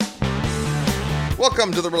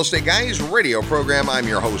Welcome to the Real Estate Guys radio program. I'm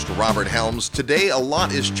your host, Robert Helms. Today, a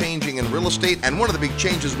lot is changing in real estate, and one of the big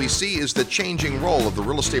changes we see is the changing role of the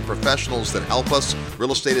real estate professionals that help us.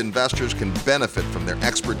 Real estate investors can benefit from their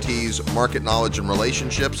expertise, market knowledge, and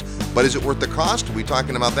relationships. But is it worth the cost? We'll be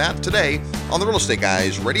talking about that today on the Real Estate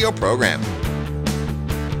Guys radio program.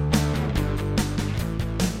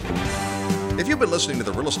 If you've been listening to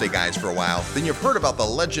the Real Estate Guys for a while, then you've heard about the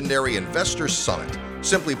legendary Investor Summit.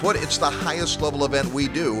 Simply put, it's the highest level event we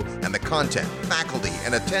do, and the content, faculty,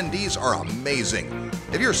 and attendees are amazing.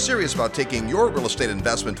 If you're serious about taking your real estate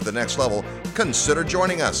investment to the next level, consider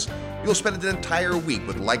joining us. You'll spend an entire week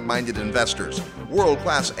with like-minded investors,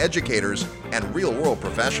 world-class educators, and real-world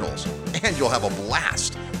professionals. And you'll have a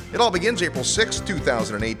blast. It all begins April 6,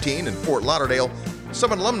 2018 in Fort Lauderdale.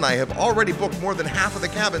 Some alumni have already booked more than half of the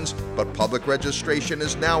cabins, but public registration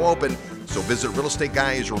is now open. So visit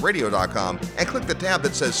realestateguysradio.com and click the tab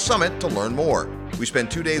that says Summit to learn more. We spend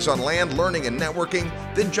 2 days on land learning and networking,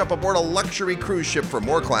 then jump aboard a luxury cruise ship for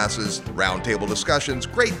more classes, roundtable discussions,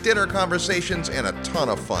 great dinner conversations, and a ton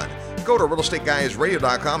of fun. Go to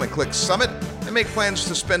realestateguysradio.com and click Summit and make plans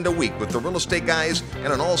to spend a week with the Real Estate Guys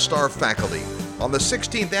and an all-star faculty on the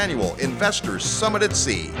 16th Annual Investors Summit at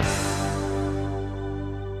Sea.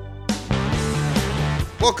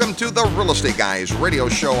 Welcome to the Real Estate Guys radio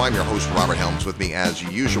show. I'm your host, Robert Helms. With me, as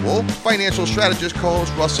usual, financial strategist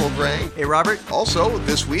co-host Russell Gray. Hey, Robert. Also,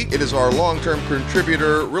 this week, it is our long-term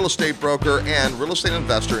contributor, real estate broker, and real estate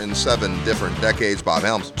investor in 7 different decades, Bob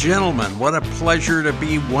Helms. Gentlemen, what a pleasure to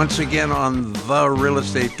be once again on the Real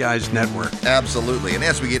Estate Guys Network. Absolutely. And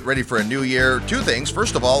as we get ready for a new year, 2 things.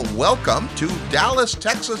 First of all, welcome to Dallas,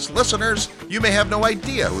 Texas listeners. You may have no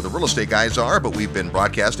idea who the Real Estate Guys are, but we've been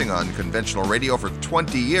broadcasting on conventional radio for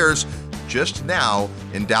 20 years, just now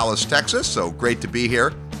in Dallas, Texas, so great to be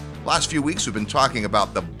here. Last few weeks, we've been talking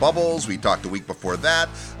about the bubbles. We talked the week before that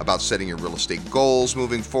about setting your real estate goals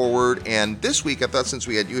moving forward. And this week, I thought since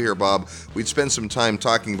we had you here, Bob, we'd spend some time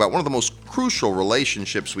talking about one of the most crucial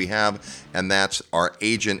relationships we have, and that's our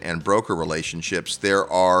agent and broker relationships. There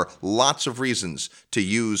are lots of reasons to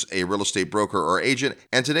use a real estate broker or agent.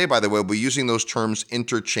 And today, by the way, we'll be using those terms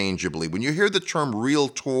interchangeably. When you hear the term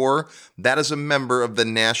realtor, that is a member of the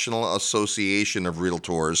National Association of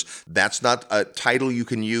Realtors. That's not a title you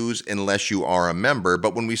can use unless you are a member.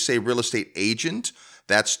 But when we say real estate agent,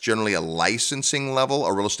 that's generally a licensing level.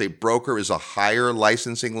 A real estate broker is a higher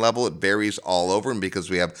licensing level. It varies all over. And because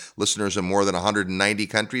we have listeners in more than 190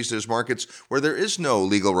 countries, there's markets where there is no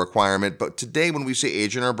legal requirement. But today, when we say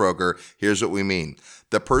agent or broker, here's what we mean.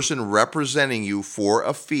 The person representing you for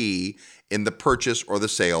a fee in the purchase or the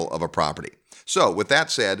sale of a property. So with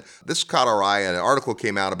that said, this caught our eye. An article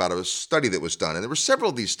came out about a study that was done. And there were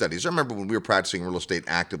several of these studies. I remember when we were practicing real estate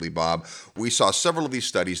actively, Bob, we saw several of these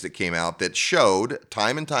studies that came out that showed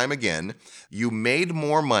time and time again, you made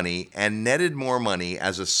more money and netted more money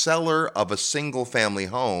as a seller of a single family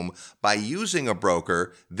home by using a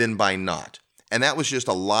broker than by not. And that was just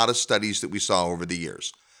a lot of studies that we saw over the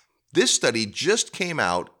years. This study just came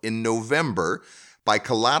out in November by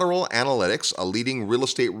Collateral Analytics, a leading real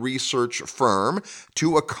estate research firm.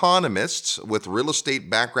 2 economists with real estate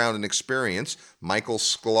background and experience, Michael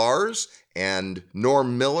Sklarz and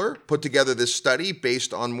Norm Miller, put together this study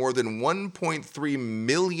based on more than 1.3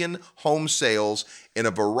 million home sales in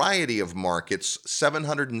a variety of markets,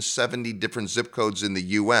 770 different zip codes in the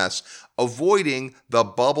U.S., avoiding the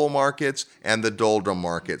bubble markets and the doldrum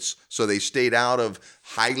markets. So they stayed out of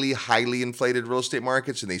highly inflated real estate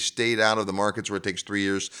markets, and they stayed out of the markets where it takes 3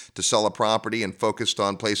 years to sell a property, and focused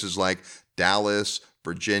on places like Dallas,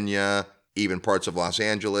 Virginia, even parts of Los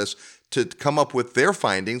Angeles, to come up with their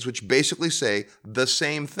findings, which basically say the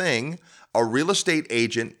same thing. A real estate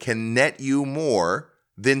agent can net you more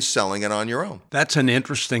than selling it on your own. That's an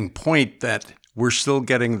interesting point, that we're still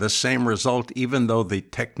getting the same result, even though the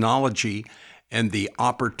technology and the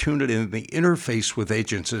opportunity and the interface with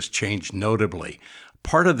agents has changed notably.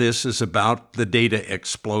 Part of this is about the data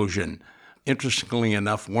explosion. Interestingly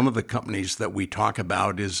enough, one of the companies that we talk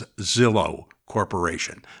about is Zillow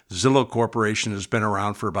Corporation. Zillow Corporation has been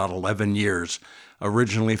around for about 11 years,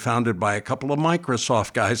 originally founded by a couple of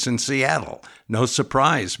Microsoft guys in Seattle. No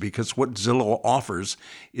surprise, because what Zillow offers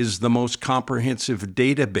is the most comprehensive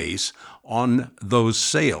database on those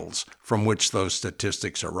sales from which those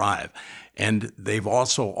statistics arrive. And they've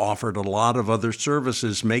also offered a lot of other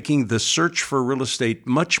services, making the search for real estate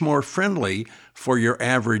much more friendly for your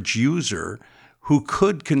average user who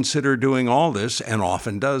could consider doing all this, and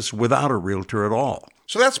often does, without a realtor at all.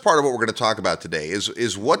 So that's part of what we're going to talk about today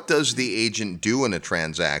is what does the agent do in a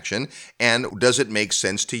transaction, and does it make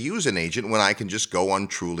sense to use an agent when I can just go on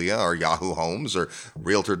Trulia or Yahoo Homes or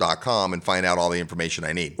Realtor.com and find out all the information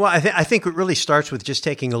I need? Well, I think it really starts with just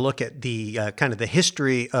taking a look at the kind of the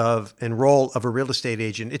history of and role of a real estate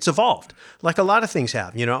agent. It's evolved, like a lot of things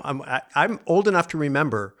have. You know, I'm old enough to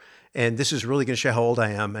remember, and this is really going to show how old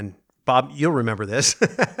I am. And Bob, you'll remember this.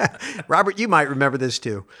 Robert, you might remember this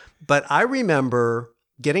too. But I remember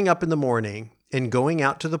getting up in the morning and going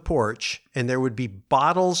out to the porch, and there would be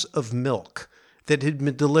bottles of milk that had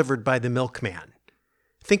been delivered by the milkman.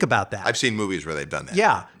 Think about that. I've seen movies where they've done that.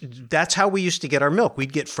 Yeah, that's how we used to get our milk.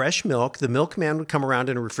 We'd get fresh milk. The milkman would come around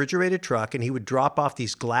in a refrigerated truck, and he would drop off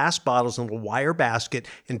these glass bottles in a wire basket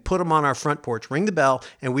and put them on our front porch, ring the bell,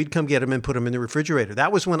 and we'd come get them and put them in the refrigerator.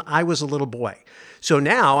 That was when I was a little boy. So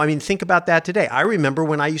now, I mean, think about that today. I remember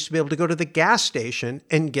when I used to be able to go to the gas station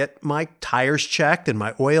and get my tires checked and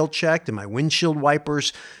my oil checked and my windshield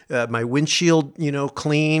wipers, my windshield,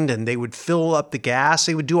 cleaned, and they would fill up the gas.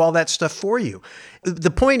 They would do all that stuff for you.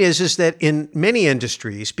 The point is that in many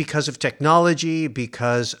industries, because of technology,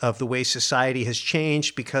 because of the way society has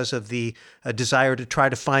changed, because of the desire to try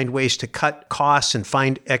to find ways to cut costs and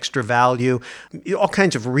find extra value, all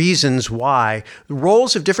kinds of reasons why the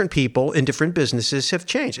roles of different people in different businesses have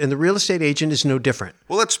changed. And the real estate agent is no different.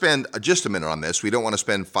 Well, let's spend just a minute on this. We don't want to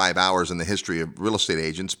spend 5 hours in the history of real estate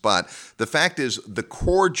agents, but the fact is the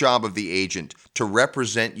core job of the agent to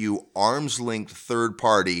represent you arm's length third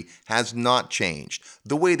party has not changed.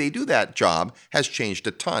 The way they do that job has changed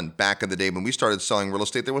a ton. Back in the day when we started selling real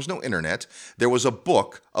estate, there was no internet. There was a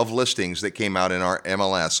book of listings that came out in our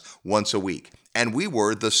MLS once a week. And we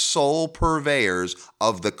were the sole purveyors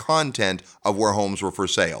of the content of where homes were for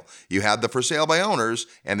sale. You had the for sale by owners,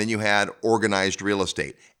 and then you had organized real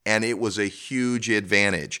estate. And it was a huge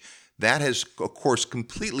advantage. That has, of course,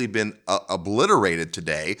 completely been obliterated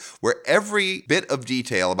today, where every bit of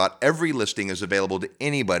detail about every listing is available to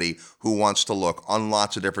anybody who wants to look on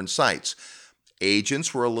lots of different sites.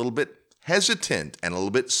 Agents were a little bit hesitant and a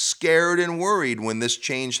little bit scared and worried when this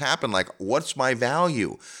change happened, like, what's my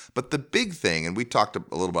value? But the big thing, and we talked a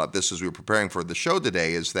little about this as we were preparing for the show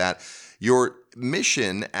today, is that your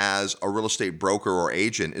mission as a real estate broker or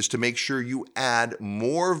agent is to make sure you add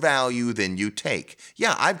more value than you take.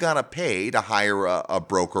 Yeah, I've got to pay to hire a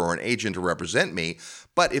broker or an agent to represent me,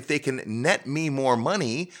 but if they can net me more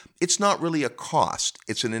money, it's not really a cost,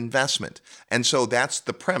 it's an investment. And so that's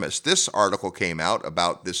the premise. This article came out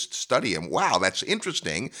about this study, and wow, that's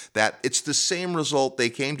interesting that it's the same result they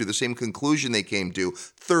came to, the same conclusion they came to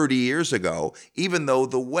 30 years ago, even though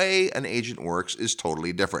the way an agent works is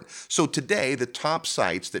totally different. So today, the top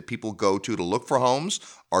sites that people go to look for homes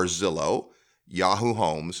are Zillow, Yahoo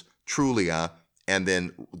Homes, Trulia, and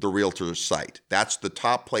then the realtor's site. That's the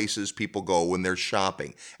top places people go when they're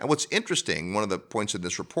shopping. And what's interesting, one of the points in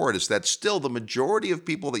this report, is that still the majority of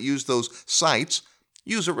people that use those sites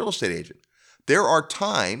use a real estate agent. There are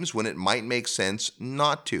times when it might make sense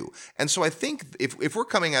not to. And so I think if we're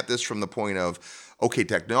coming at this from the point of, okay,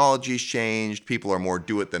 technology's changed, people are more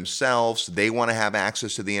do-it-themselves, they want to have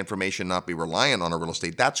access to the information, not be reliant on a real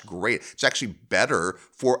estate, that's great. It's actually better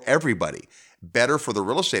for everybody. Better for the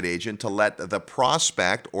real estate agent to let the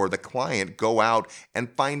prospect or the client go out and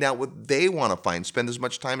find out what they want to find, spend as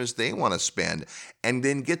much time as they want to spend, and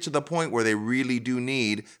then get to the point where they really do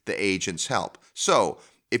need the agent's help. So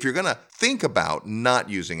if you're going to think about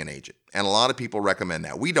not using an agent, and a lot of people recommend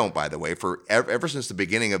that. We don't, by the way, for ever since the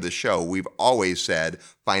beginning of the show, we've always said,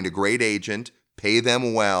 find a great agent, pay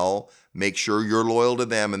them well, make sure you're loyal to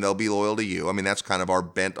them and they'll be loyal to you. I mean, that's kind of our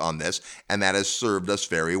bent on this, and that has served us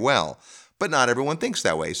very well. But not everyone thinks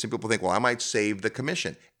that way. Some people think, well, I might save the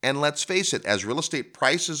commission. And let's face it, as real estate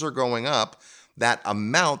prices are going up, that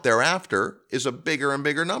amount thereafter is a bigger and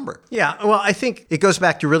bigger number. Yeah, well, I think it goes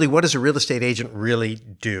back to really what does a real estate agent really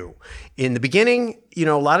do? In the beginning, a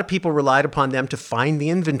lot of people relied upon them to find the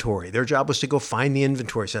inventory. Their job was to go find the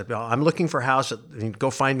inventory. Said, well, I'm looking for a house, go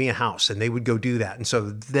find me a house. And they would go do that. And so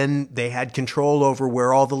then they had control over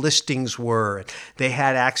where all the listings were. They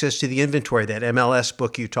had access to the inventory, that MLS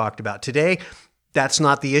book you talked about. Today, that's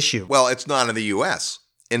not the issue. Well, it's not in the U.S.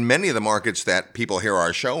 In many of the markets that people hear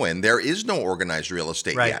our show in, there is no organized real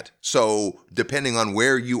estate yet. So depending on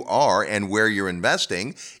where you are and where you're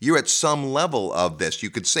investing, you're at some level of this. You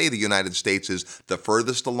could say the United States is the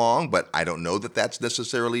furthest along, but I don't know that that's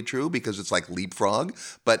necessarily true because it's like leapfrog.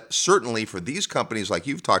 But certainly for these companies like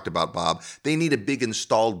you've talked about, Bob, they need a big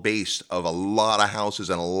installed base of a lot of houses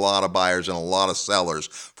and a lot of buyers and a lot of sellers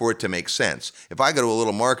for it to make sense. If I go to a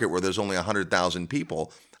little market where there's only 100,000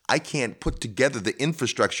 people, I can't put together the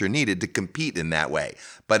infrastructure needed to compete in that way.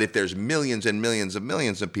 But if there's millions and millions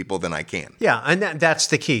of people, then I can. Yeah, and that's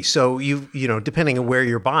the key. So you know, depending on where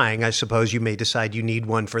you're buying, I suppose you may decide you need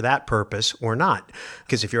one for that purpose or not.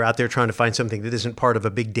 Because if you're out there trying to find something that isn't part of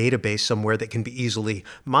a big database somewhere that can be easily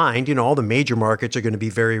mined, you know, all the major markets are going to be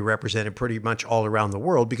very represented pretty much all around the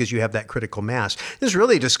world because you have that critical mass. This is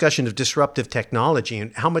really a discussion of disruptive technology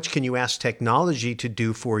and how much can you ask technology to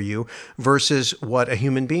do for you versus what a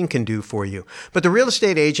human being can do for you. But the real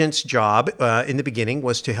estate agent's job in the beginning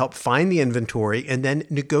was to help find the inventory and then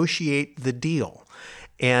negotiate the deal.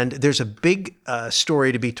 And there's a big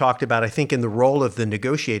story to be talked about, I think, in the role of the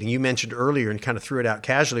negotiating. You mentioned earlier and kind of threw it out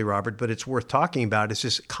casually, Robert, but it's worth talking about, is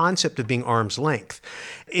this concept of being arm's length.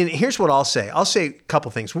 And here's what I'll say. I'll say a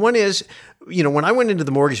couple things. One is, you know, when I went into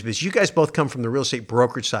the mortgage business, you guys both come from the real estate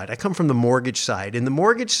brokerage side. I come from the mortgage side. In the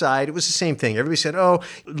mortgage side, it was the same thing. Everybody said, oh,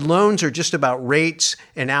 loans are just about rates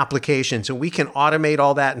and applications, and we can automate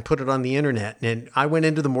all that and put it on the internet. And I went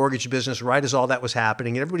into the mortgage business right as all that was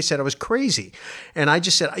happening, and everybody said I was crazy. And I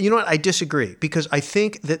just said, you know what, I disagree, because I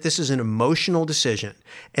think that this is an emotional decision,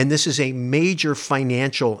 and this is a major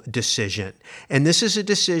financial decision. And this is a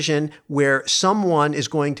decision where someone is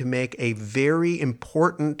going to make a very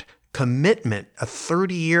important commitment, a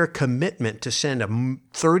 30-year commitment to send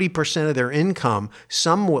 30% of their income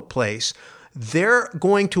someplace. They're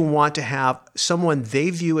going to want to have someone they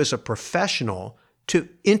view as a professional to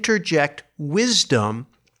interject wisdom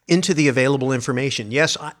into the available information.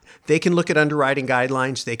 Yes, they can look at underwriting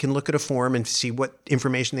guidelines. They can look at a form and see what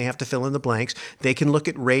information they have to fill in the blanks. They can look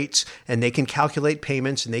at rates and they can calculate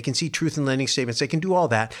payments and they can see truth in lending statements. They can do all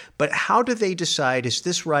that. But how do they decide, is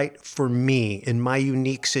this right for me in my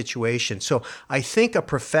unique situation? So I think a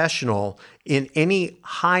professional in any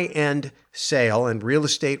high-end sale in real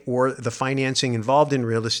estate or the financing involved in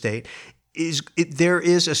real estate, there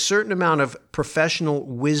is a certain amount of professional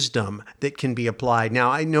wisdom that can be applied. Now,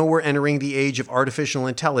 I know we're entering the age of artificial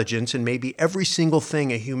intelligence, and maybe every single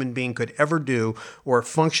thing a human being could ever do or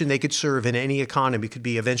function they could serve in any economy could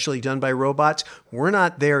be eventually done by robots. We're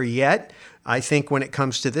not there yet, I think, when it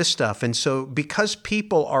comes to this stuff. And so because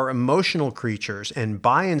people are emotional creatures and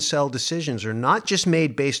buy and sell decisions are not just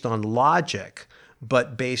made based on logic,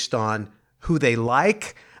 but based on who they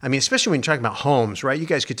like. I mean, especially when you're talking about homes, right? You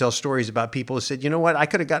guys could tell stories about people who said, you know what, I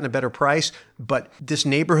could have gotten a better price, but this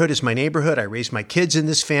neighborhood is my neighborhood. I raised my kids in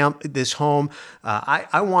this home.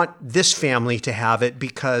 I want this family to have it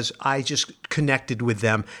because I just connected with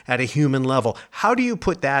them at a human level. How do you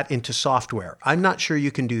put that into software? I'm not sure you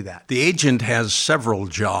can do that. The agent has several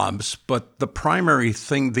jobs, but the primary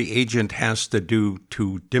thing the agent has to do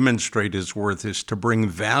to demonstrate his worth is to bring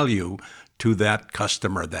value to that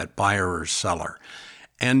customer, that buyer or seller.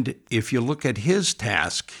 And if you look at his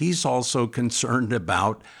task, he's also concerned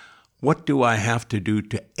about, what do I have to do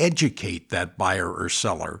to educate that buyer or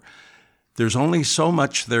seller? There's only so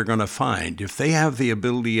much they're going to find. If they have the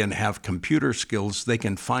ability and have computer skills, they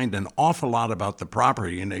can find an awful lot about the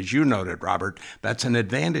property. And as you noted, Robert, that's an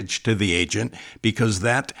advantage to the agent because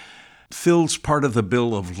that fills part of the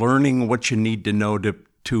bill of learning what you need to know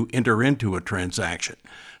to enter into a transaction.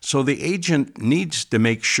 So the agent needs to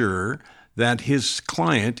make sure that his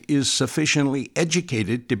client is sufficiently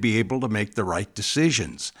educated to be able to make the right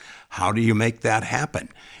decisions. How do you make that happen?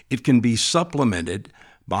 It can be supplemented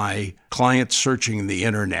by clients searching the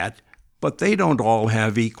internet, but they don't all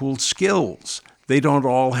have equal skills. They don't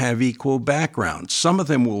all have equal backgrounds. Some of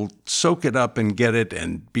them will soak it up and get it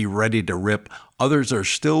and be ready to rip. Others are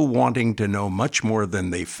still wanting to know much more than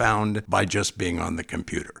they found by just being on the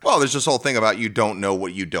computer. Well, there's this whole thing about you don't know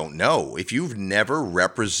what you don't know. If you've never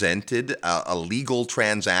represented a legal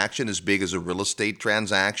transaction as big as a real estate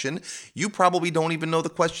transaction, you probably don't even know the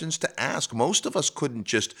questions to ask. Most of us couldn't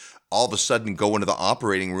just all of a sudden go into the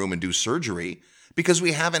operating room and do surgery, because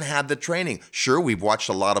we haven't had the training. Sure, we've watched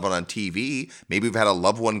a lot of it on TV. Maybe we've had a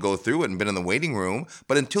loved one go through it and been in the waiting room.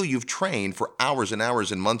 But until you've trained for hours and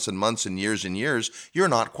hours and months and years, you're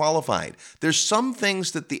not qualified. There's some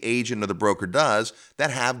things that the agent or the broker does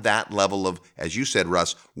that have that level of, as you said,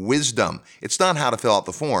 Russ, wisdom. It's not how to fill out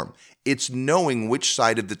the form. It's knowing which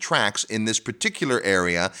side of the tracks in this particular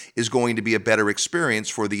area is going to be a better experience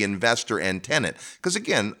for the investor and tenant. Because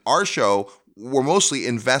again, our show, we're mostly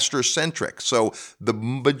investor-centric. So the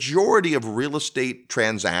majority of real estate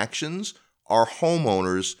transactions are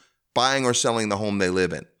homeowners buying or selling the home they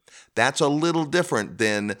live in. That's a little different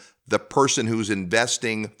than the person who's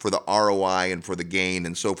investing for the ROI and for the gain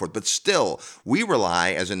and so forth. But still, we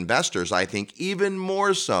rely as investors, I think, even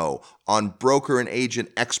more so on broker and agent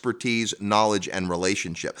expertise, knowledge, and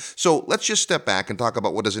relationship. So let's just step back and talk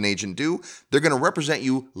about what does an agent do. They're going to represent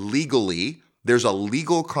you legally. There's a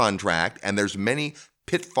legal contract, and there's many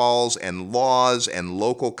pitfalls and laws and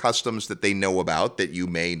local customs that they know about that you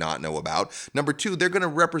may not know about. Number two, they're going to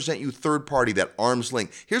represent you third party, that arm's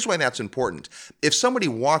length. Here's why that's important. If somebody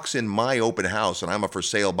walks in my open house and I'm a for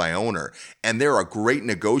sale by owner and they're a great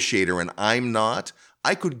negotiator and I'm not,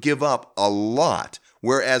 I could give up a lot.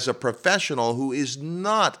 Whereas a professional who is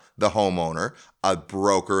not the homeowner, a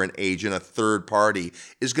broker, an agent, a third party,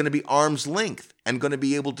 is going to be arm's length and going to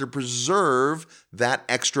be able to preserve that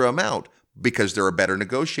extra amount because they're a better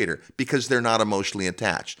negotiator, because they're not emotionally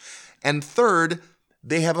attached. And third,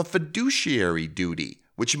 they have a fiduciary duty,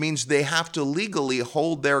 which means they have to legally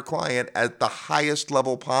hold their client at the highest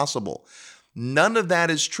level possible. None of that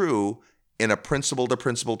is true in a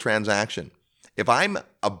principal-to-principal transaction. If I'm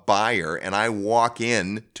a buyer and I walk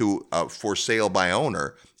in to a for sale by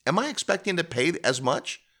owner, am I expecting to pay as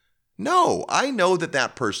much? No, I know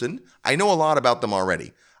that person, I know a lot about them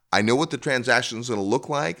already. I know what the transaction is going to look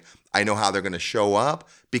like. I know how they're going to show up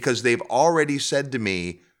because they've already said to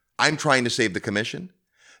me, I'm trying to save the commission.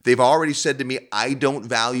 They've already said to me, I don't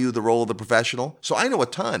value the role of the professional. So I know a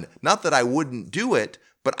ton. Not that I wouldn't do it,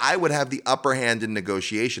 but I would have the upper hand in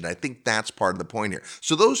negotiation. I think that's part of the point here.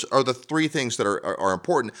 So those are the three things that are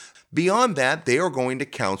important. Beyond that, they are going to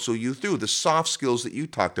counsel you through the soft skills that you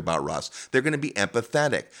talked about, Russ. They're going to be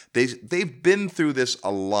empathetic. They've been through this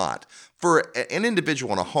a lot. For an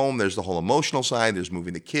individual in a home, there's the whole emotional side. There's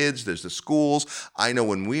moving the kids. There's the schools. I know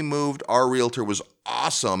when we moved, our realtor was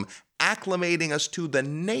awesome, acclimating us to the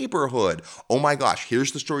neighborhood. Oh my gosh,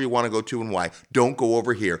 here's the store you want to go to and why. Don't go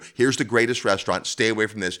over here. Here's the greatest restaurant. Stay away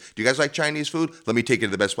from this. Do you guys like Chinese food? Let me take you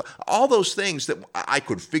to the best spot. All those things that I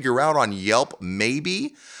could figure out on Yelp,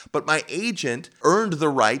 maybe, but my agent earned the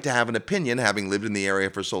right to have an opinion, having lived in the area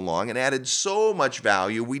for so long, and added so much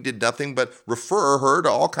value. We did nothing but refer her to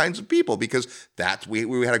all kinds of people because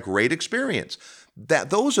we had a great experience.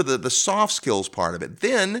 Those are the soft skills part of it.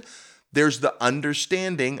 Then there's the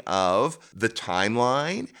understanding of the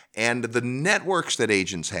timeline and the networks that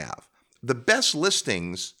agents have. The best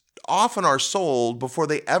listings often are sold before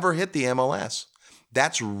they ever hit the MLS.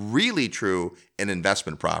 That's really true in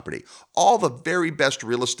investment property. All the very best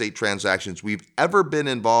real estate transactions we've ever been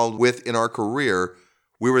involved with in our career,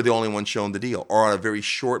 we were the only ones shown the deal, or on a very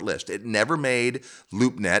short list. It never made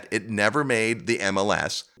LoopNet. It never made the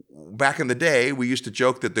MLS. Back in the day, we used to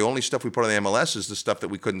joke that the only stuff we put on the MLS is the stuff that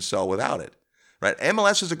we couldn't sell without it, right?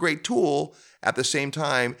 MLS is a great tool. At the same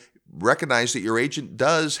time, recognize that your agent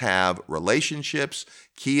does have relationships,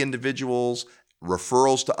 key individuals,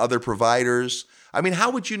 referrals to other providers. I mean,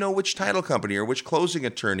 how would you know which title company or which closing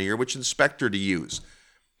attorney or which inspector to use?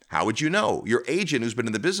 How would you know? Your agent who's been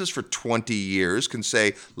in the business for 20 years can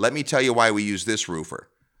say, let me tell you why we use this roofer,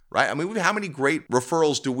 right? I mean, how many great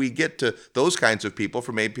referrals do we get to those kinds of people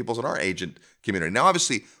from people in our agent community? Now,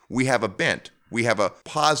 obviously, we have a bent. We have a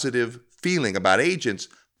positive feeling about agents,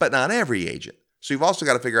 but not every agent. So you've also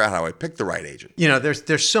got to figure out how I pick the right agent. You know,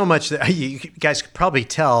 there's so much that you guys could probably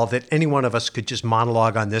tell that any one of us could just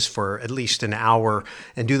monologue on this for at least an hour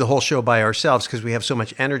and do the whole show by ourselves because we have so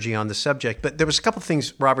much energy on the subject. But there was a couple of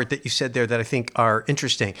things, Robert, that you said there that I think are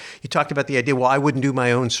interesting. You talked about the idea, well, I wouldn't do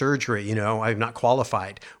my own surgery. You know, I'm not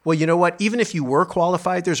qualified. Well, you know what? Even if you were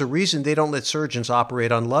qualified, there's a reason they don't let surgeons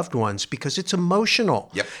operate on loved ones because it's emotional.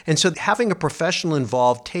 Yep. And so having a professional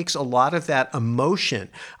involved takes a lot of that emotion.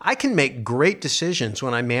 I can make great decisions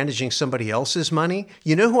when I'm managing somebody else's money.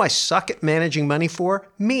 You know who I suck at managing money for?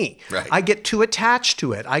 Me. Right. I get too attached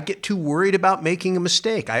to it. I get too worried about making a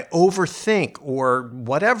mistake. I overthink or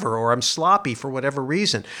whatever, or I'm sloppy for whatever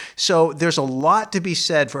reason. So there's a lot to be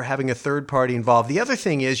said for having a third party involved. The other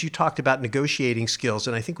thing is you talked about negotiating skills,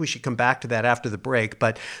 and I think we should come back to that after the break.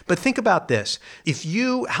 But think about this.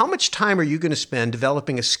 How much time are you going to spend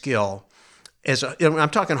developing a skill?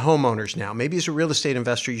 I'm talking homeowners now. Maybe as a real estate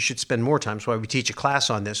investor, you should spend more time. That's why we teach a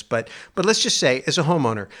class on this. But let's just say, as a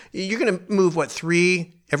homeowner, you're going to move once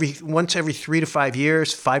every 3 to 5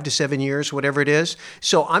 years, 5 to 7 years, whatever it is.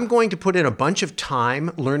 So I'm going to put in a bunch of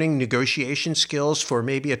time learning negotiation skills for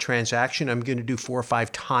maybe a transaction I'm going to do 4 or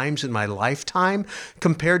 5 times in my lifetime,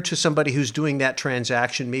 compared to somebody who's doing that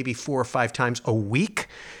transaction maybe 4 or 5 times a week.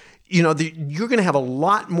 you're going to have a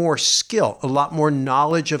lot more skill, a lot more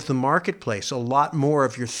knowledge of the marketplace, a lot more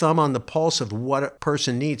of your thumb on the pulse of what a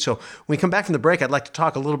person needs. So when we come back from the break, I'd like to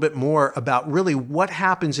talk a little bit more about really what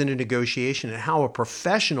happens in a negotiation and how a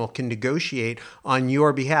professional can negotiate on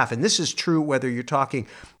your behalf. And this is true whether you're talking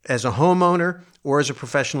as a homeowner or as a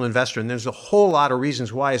professional investor. And there's a whole lot of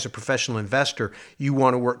reasons why, as a professional investor, you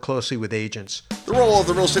want to work closely with agents. The role of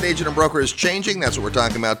the real estate agent and broker is changing. That's what we're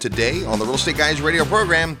talking about today on the Real Estate Guys radio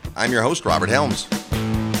program. I'm your host, Robert Helms.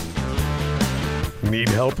 Need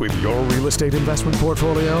help with your real estate investment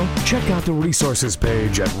portfolio? Check out the resources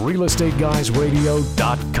page at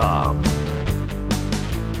realestateguysradio.com.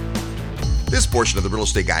 This portion of the Real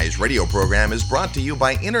Estate Guys radio program is brought to you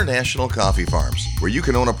by International Coffee Farms, where you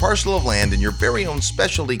can own a parcel of land in your very own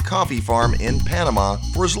specialty coffee farm in Panama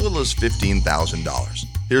for as little as $15,000.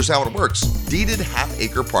 Here's how it works. Deeded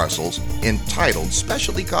half-acre parcels entitled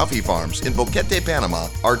Specialty Coffee Farms in Boquete, Panama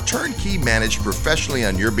are turnkey managed professionally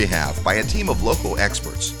on your behalf by a team of local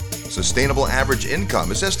experts. Sustainable average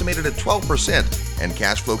income is estimated at 12%, and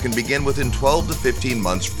cash flow can begin within 12 to 15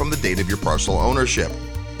 months from the date of your parcel ownership.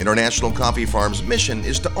 International Coffee Farms' mission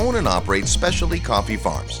is to own and operate specialty coffee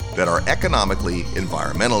farms that are economically,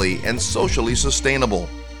 environmentally, and socially sustainable.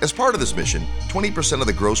 As part of this mission, 20% of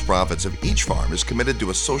the gross profits of each farm is committed to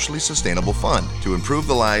a socially sustainable fund to improve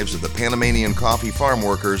the lives of the Panamanian coffee farm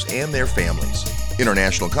workers and their families.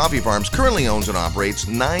 International Coffee Farms currently owns and operates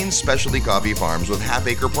 9 specialty coffee farms with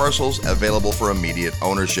half-acre parcels available for immediate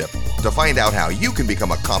ownership. To find out how you can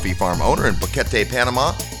become a coffee farm owner in Boquete,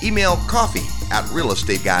 Panama, email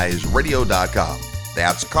coffee@realestateguysradio.com.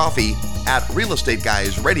 That's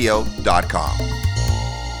coffee@realestateguysradio.com.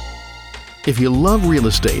 If you love real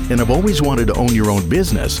estate and have always wanted to own your own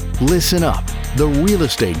business, listen up. The Real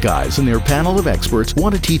Estate Guys and their panel of experts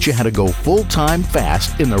want to teach you how to go full-time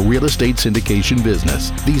fast in the real estate syndication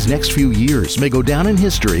business. These next few years may go down in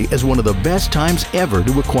history as one of the best times ever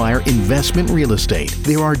to acquire investment real estate.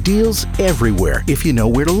 There are deals everywhere if you know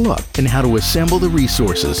where to look and how to assemble the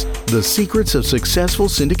resources. The Secrets of Successful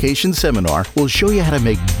Syndication seminar will show you how to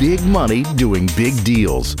make big money doing big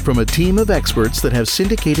deals from a team of experts that have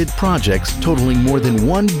syndicated projects totaling more than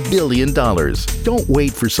 $1 billion. Don't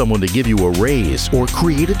wait for someone to give you a raise or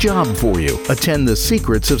create a job for you. Attend the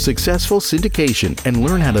Secrets of Successful Syndication and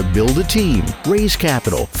learn how to build a team, raise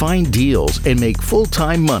capital, find deals, and make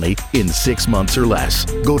full-time money in 6 months or less.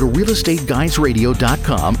 Go to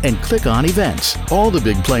realestateguysradio.com and click on events. All the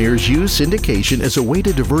big players use syndication as a way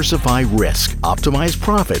to diversify risk, optimize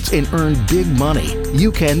profits, and earn big money.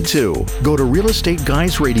 You can too. Go to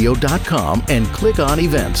realestateguysradio.com and click on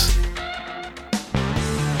events.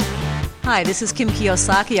 Hi, this is Kim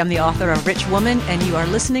Kiyosaki. I'm the author of Rich Woman, and you are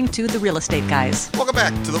listening to The Real Estate Guys. Welcome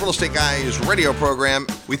back to the Real Estate Guys radio program.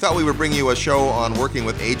 We thought we would bring you a show on working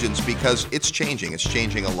with agents because it's changing. It's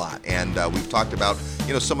changing a lot. And we've talked about,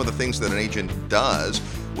 some of the things that an agent does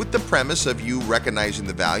with the premise of you recognizing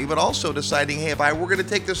the value, but also deciding, hey, if I were going to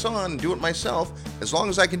take this on and do it myself, as long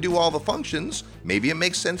as I can do all the functions, maybe it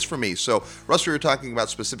makes sense for me. So, Russ, we were talking about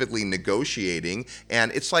specifically negotiating,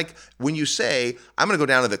 and it's like when you say, I'm going to go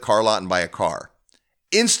down to the car lot and buy a car.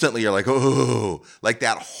 Instantly, you're like, oh, like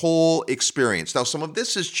that whole experience. Now, some of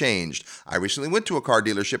this has changed. I recently went to a car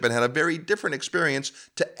dealership and had a very different experience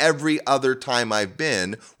to every other time I've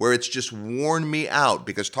been, where it's just worn me out,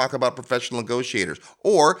 because talk about professional negotiators.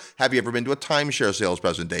 Or have you ever been to a timeshare sales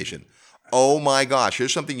presentation? Oh my gosh,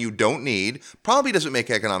 here's something you don't need. Probably doesn't make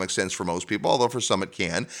economic sense for most people, although for some it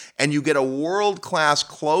can. And you get a world-class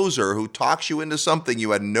closer who talks you into something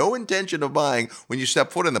you had no intention of buying when you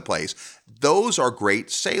step foot in the place. Those are great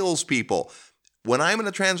salespeople. When I'm in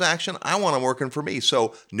a transaction, I want them working for me.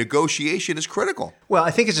 So negotiation is critical. Well, I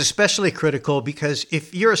think it's especially critical because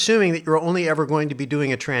if you're assuming that you're only ever going to be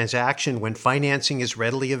doing a transaction when financing is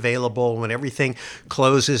readily available, when everything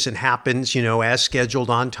closes and happens, as scheduled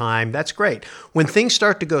on time, that's great. When things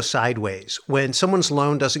start to go sideways, when someone's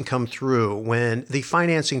loan doesn't come through, when the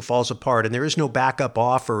financing falls apart and there is no backup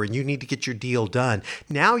offer and you need to get your deal done,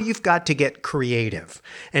 now you've got to get creative.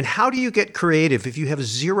 And how do you get creative if you have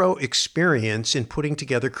zero experience in putting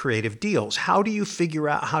together creative deals? How do you figure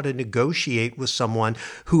out how to negotiate with someone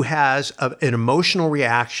who has an emotional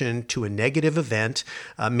reaction to a negative event?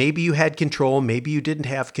 Maybe you had control, maybe you didn't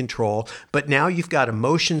have control, but now you've got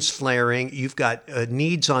emotions flaring, you've got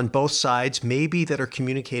needs on both sides, maybe that are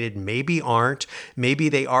communicated, maybe aren't, maybe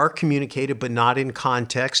they are communicated but not in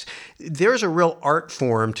context. There's a real art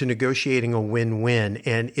form to negotiating a win-win,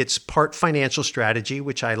 and it's part financial strategy,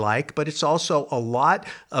 which I like, but it's also a lot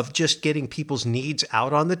of just getting people's people's needs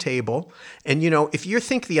out on the table. And, if you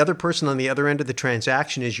think the other person on the other end of the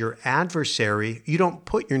transaction is your adversary, you don't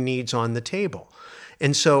put your needs on the table.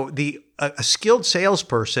 And so a skilled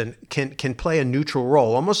salesperson can play a neutral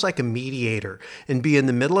role, almost like a mediator, and be in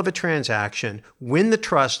the middle of a transaction, win the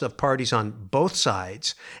trust of parties on both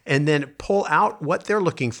sides, and then pull out what they're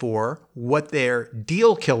looking for, what their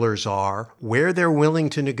deal killers are, where they're willing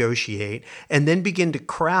to negotiate, and then begin to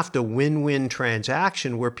craft a win-win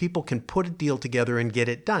transaction where people can put a deal together and get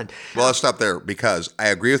it done. Well, let's stop there because I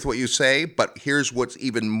agree with what you say, but here's what's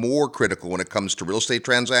even more critical when it comes to real estate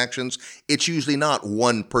transactions. It's usually not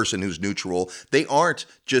one person who's neutral. They aren't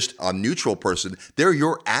just a neutral person. They're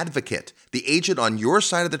your advocate. The agent on your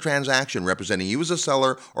side of the transaction representing you as a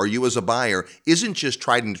seller or you as a buyer isn't just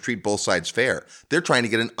trying to treat both sides fair. They're trying to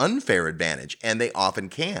get an unfair advantage, and they often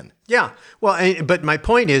can. Yeah. Well, but my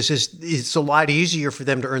point is it's a lot easier for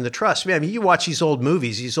them to earn the trust. I mean, you watch these old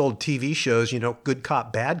movies, these old TV shows, good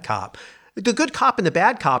cop, bad cop. The good cop and the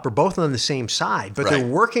bad cop are both on the same side, but they're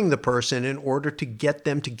working the person in order to get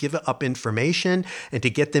them to give up information and to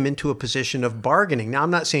get them into a position of bargaining. Now, I'm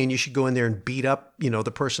not saying you should go in there and beat up,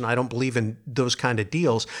 the person. I don't believe in those kind of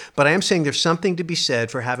deals, but I am saying there's something to be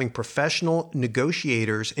said for having professional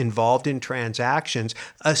negotiators involved in transactions,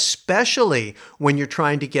 especially when you're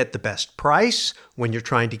trying to get the best price, when you're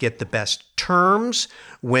trying to get the best terms,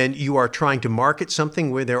 when you are trying to market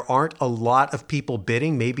something where there aren't a lot of people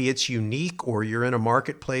bidding. Maybe it's unique, or you're in a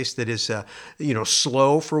marketplace that is,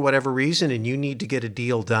 slow for whatever reason, and you need to get a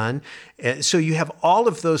deal done. So you have all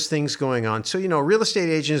of those things going on. So, a real estate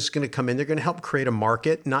agent is going to come in. They're going to help create a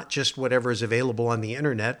market, not just whatever is available on the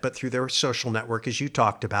internet, but through their social network, as you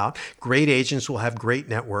talked about. Great agents will have great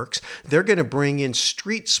networks. They're going to bring in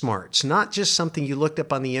street smarts, not just something you looked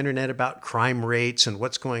up on the internet about crime rates and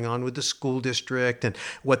what's going on with the school district and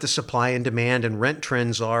what the supply and demand and rent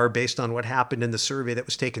trends are based on what happened in the survey that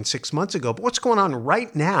was taken 6 months ago. But what's going on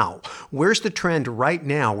right now? Where's the trend right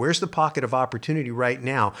now? Where's the pocket of opportunity right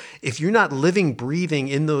now? If you're not living, breathing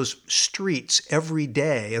in those streets every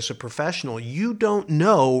day as a professional, you don't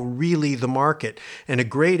know really the market. And a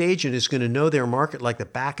great agent is going to know their market like the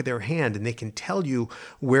back of their hand, and they can tell you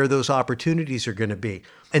where those opportunities are going to be.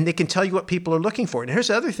 And they can tell you what people are looking for. And here's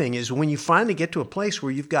the other thing is when you finally get to a place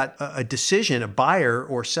where you've got a decision, a buyer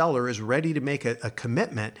or seller is ready to make a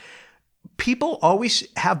commitment, people always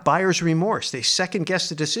have buyer's remorse. They second guess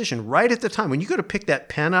the decision right at the time. When you go to pick that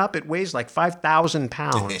pen up, it weighs like 5,000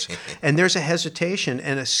 pounds. And there's a hesitation,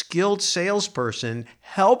 and a skilled salesperson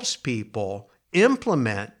helps people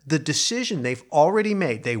implement the decision they've already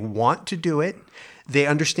made. They want to do it. They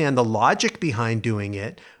understand the logic behind doing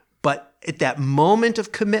it. But at that moment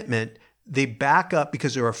of commitment, they back up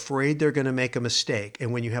because they're afraid they're going to make a mistake.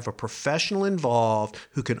 And when you have a professional involved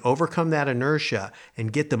who can overcome that inertia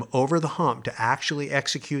and get them over the hump to actually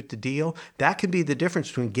execute the deal, that can be the difference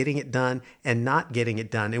between getting it done and not getting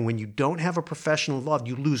it done. And when you don't have a professional involved,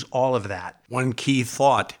 you lose all of that. One key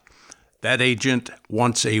thought. That agent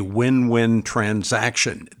wants a win-win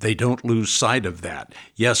transaction. They don't lose sight of that.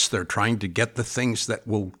 Yes, they're trying to get the things that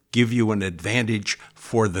will give you an advantage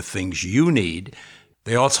for the things you need.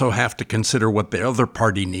 They also have to consider what the other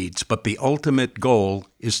party needs, but the ultimate goal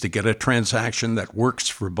is to get a transaction that works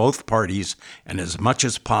for both parties and, as much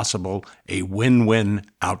as possible, a win-win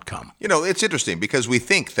outcome. It's interesting because we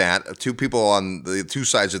think that two people on the two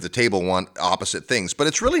sides of the table want opposite things, but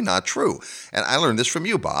it's really not true. And I learned this from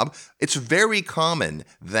you, Bob. It's very common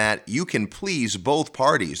that you can please both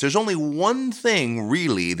parties. There's only one thing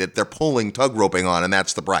really that they're pulling tug roping on, and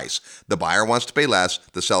that's the price. The buyer wants to pay less,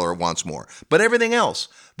 the seller wants more. But everything else,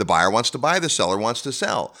 the buyer wants to buy, the seller wants to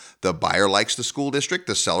sell. The buyer likes the school district,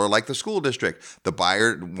 the seller likes the school district. The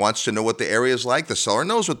buyer wants to know what the area is like, the seller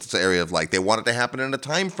knows what the area is like. They want it to happen in a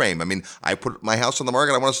time frame. I mean, I put my house on the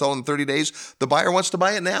market, I want to sell in 30 days. The buyer wants to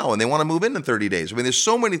buy it now, and they want to move in 30 days. I mean, there's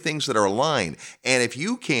so many things that are aligned. And if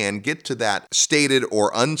you can get to that stated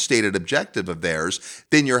or unstated objective of theirs,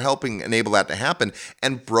 then you're helping enable that to happen.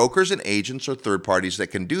 And brokers and agents are third parties that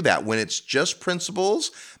can do that. When it's just principals,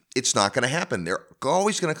 it's not going to happen. They're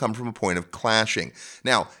always going to come from a point of clashing.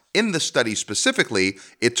 Now, in the study specifically,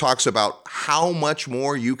 it talks about how much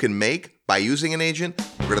more you can make by using an agent.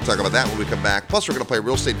 We're going to talk about that when we come back. Plus, we're going to play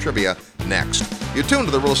real estate trivia next. You're tuned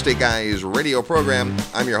to the Real Estate Guys radio program.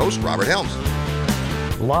 I'm your host, Robert Helms.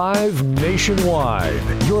 Live nationwide,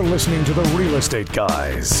 you're listening to the Real Estate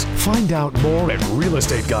Guys. Find out more at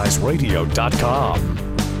realestateguysradio.com.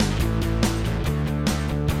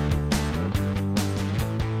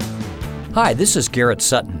 Hi, this is Garrett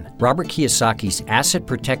Sutton, Robert Kiyosaki's asset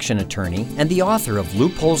protection attorney and the author of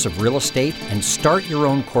Loopholes of Real Estate and Start Your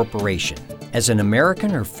Own Corporation. As an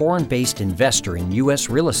American or foreign-based investor in U.S.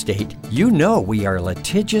 real estate, you know we are a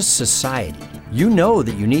litigious society. You know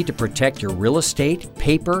that you need to protect your real estate,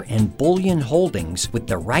 paper, and bullion holdings with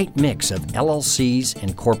the right mix of LLCs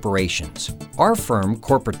and corporations. Our firm,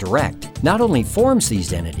 Corporate Direct, not only forms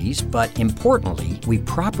these entities, but importantly, we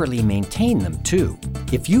properly maintain them too.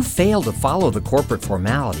 If you fail to follow the corporate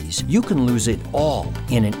formalities, you can lose it all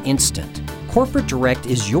in an instant. Corporate Direct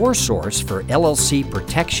is your source for LLC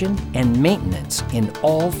protection and maintenance in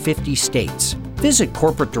all 50 states. Visit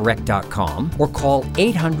corporatedirect.com or call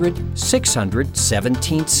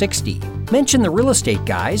 800-600-1760. Mention the Real Estate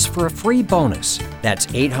Guys for a free bonus. That's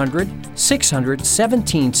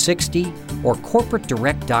 800-600-1760 or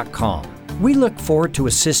corporatedirect.com. We look forward to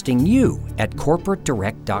assisting you at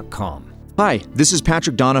corporatedirect.com. Hi, this is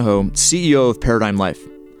Patrick Donahoe, CEO of Paradigm Life.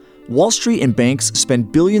 Wall Street and banks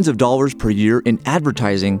spend billions of dollars per year in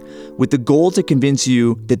advertising with the goal to convince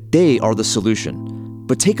you that they are the solution.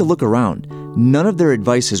 But take a look around. None of their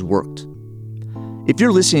advice has worked. If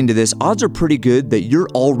you're listening to this, odds are pretty good that you're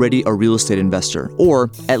already a real estate investor, or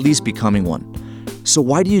at least becoming one. So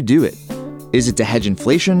why do you do it? Is it to hedge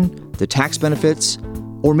inflation, the tax benefits,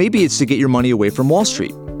 or maybe it's to get your money away from Wall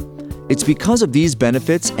Street? It's because of these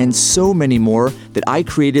benefits and so many more that I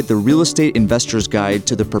created the Real Estate Investor's Guide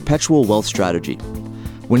to the Perpetual Wealth Strategy.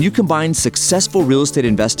 When you combine successful real estate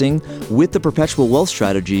investing with the Perpetual Wealth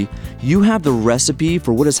Strategy, you have the recipe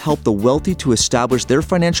for what has helped the wealthy to establish their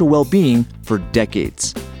financial well-being for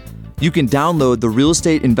decades. You can download the Real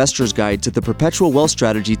Estate Investor's Guide to the Perpetual Wealth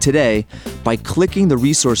Strategy today by clicking the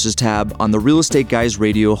Resources tab on the Real Estate Guys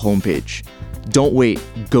Radio homepage. Don't wait,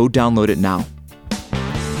 go download it now.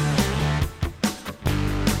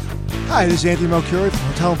 Hi, this is Anthony Melchiori from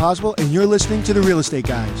Hotel Impossible, and you're listening to The Real Estate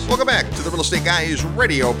Guys. Welcome back to the Real Estate Guys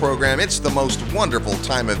radio program. It's the most wonderful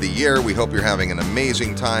time of the year. We hope you're having an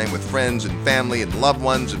amazing time with friends and family and loved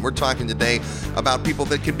ones. And we're talking today about people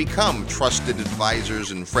that can become trusted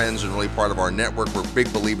advisors and friends and really part of our network. We're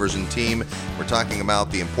big believers in team. We're talking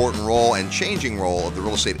about the important role and changing role of the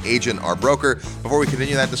real estate agent, our broker. Before we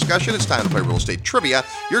continue that discussion, it's time to play Real Estate Trivia,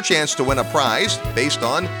 your chance to win a prize based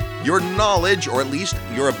on your knowledge, or at least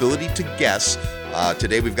your ability to guess.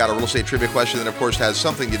 Today we've got a real estate trivia question that of course has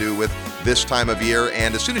something to do with this time of year,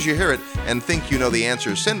 and as soon as you hear it and think you know the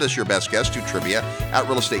answer, send us your best guess to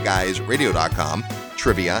trivia@realestateguysradio.com.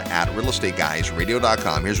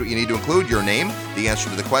 trivia@realestateguysradio.com. Here's what you need to include: your name, the answer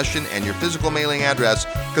to the question, and your physical mailing address,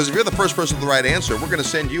 because if you're the first person with the right answer, we're going to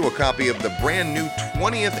send you a copy of the brand new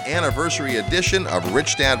 20th anniversary edition of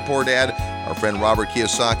Rich Dad Poor Dad. Our friend Robert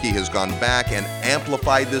Kiyosaki has gone back and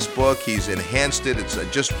amplified this book. He's enhanced it. It's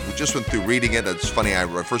just went through reading it. It's funny, I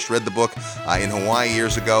first read the book in Hawaii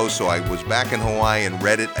years ago, so I was back in Hawaii and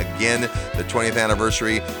read it again, the 20th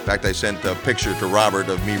anniversary. In fact, I sent a picture to Robert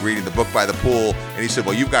of me reading the book by the pool, and he said,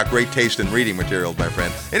 well, you've got great taste in reading materials, my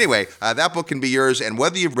friend. Anyway, that book can be yours, and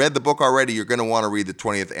whether you've read the book already, you're going to want to read the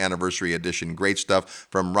 20th anniversary edition. Great stuff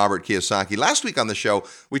from Robert Kiyosaki. Last week on the show,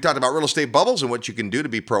 we talked about real estate bubbles and what you can do to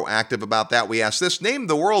be proactive about that. We asked this: name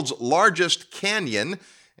the world's largest canyon.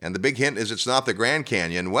 And the big hint is it's not the Grand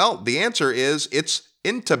Canyon. Well, the answer is it's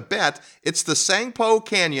in Tibet. It's the Tsangpo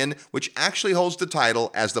Canyon, which actually holds the title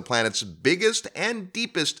as the planet's biggest and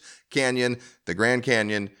deepest canyon. The Grand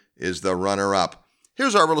Canyon is the runner-up.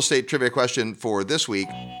 Here's our real estate trivia question for this week.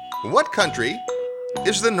 What country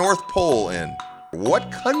is the North Pole in?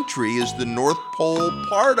 What country is the North Pole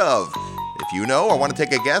part of? If you know or want to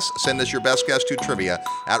take a guess, send us your best guess to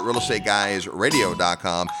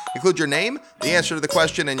trivia@realestateguysradio.com. Include your name, the answer to the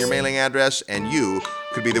question, and your mailing address, and you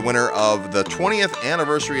could be the winner of the 20th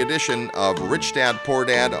anniversary edition of Rich Dad Poor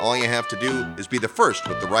Dad. All you have to do is be the first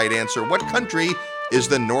with the right answer. What country is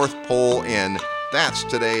the North Pole in? That's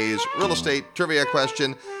today's real estate trivia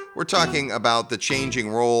question. We're talking about the changing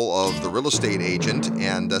role of the real estate agent,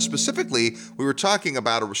 and specifically, we were talking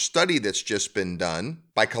about a study that's just been done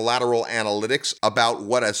by Collateral Analytics about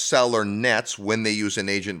what a seller nets when they use an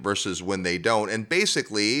agent versus when they don't. And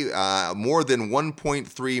basically, more than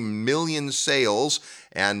 1.3 million sales,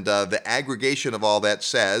 and the aggregation of all that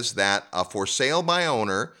says that a for sale by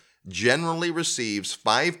owner generally receives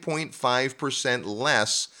 5.5%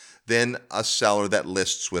 less than a seller that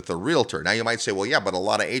lists with a realtor. Now you might say, well, yeah, but a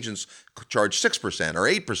lot of agents charge 6% or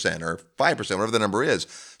 8% or 5%, whatever the number is.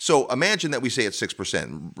 So imagine that we say it's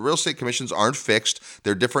 6%. Real estate commissions aren't fixed.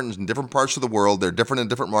 They're different in different parts of the world. They're different in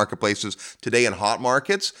different marketplaces. Today in hot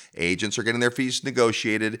markets, agents are getting their fees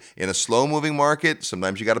negotiated. In a slow-moving market,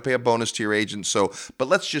 sometimes you got to pay a bonus to your agent. But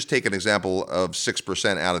let's just take an example of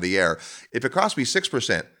 6% out of the air. If it cost me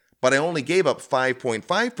 6%, but I only gave up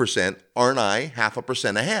 5.5%, aren't I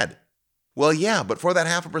 0.5% ahead? Well, yeah, but for that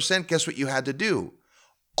 0.5%, guess what you had to do?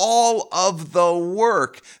 All of the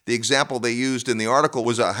work. The example they used in the article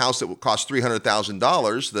was a house that would cost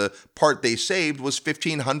 $300,000. The part they saved was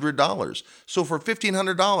 $1,500. So for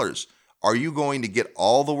 $1,500, are you going to get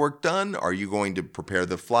all the work done? Are you going to prepare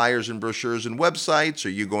the flyers and brochures and websites? Are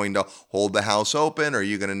you going to hold the house open? Are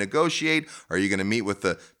you going to negotiate? Are you going to meet with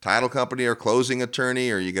the title company or closing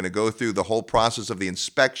attorney? Are you going to go through the whole process of the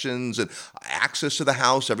inspections and access to the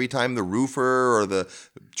house every time the roofer or the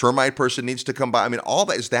termite person needs to come by? I mean, all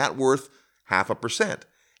that, is that worth 0.5%?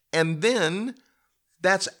 And then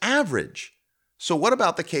that's average. So what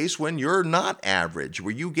about the case when you're not average,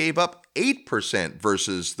 where you gave up 8%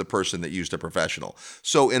 versus the person that used a professional?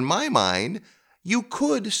 So in my mind, you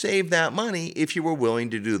could save that money if you were willing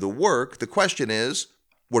to do the work. The question is,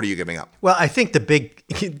 what are you giving up? Well, I think the big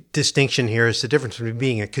distinction here is the difference between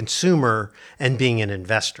being a consumer and being an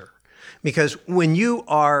investor. Because when you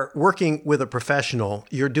are working with a professional,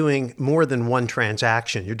 you're doing more than one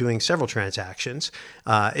transaction. You're doing several transactions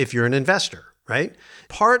if you're an investor, right?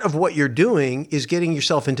 Part of what you're doing is getting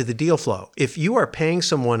yourself into the deal flow. If you are paying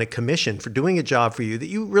someone a commission for doing a job for you that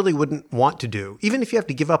you really wouldn't want to do, even if you have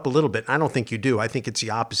to give up a little bit, I don't think you do. I think it's the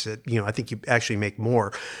opposite. I think you actually make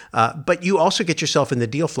more. But you also get yourself in the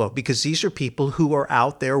deal flow because these are people who are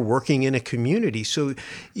out there working in a community. So,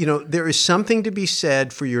 there is something to be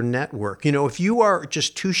said for your network. If you are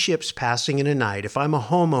just two ships passing in a night, if I'm a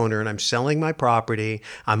homeowner and I'm selling my property,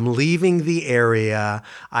 I'm leaving the area,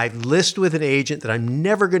 I've listed with an agent that I'm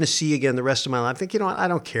never going to see again the rest of my life. I think, I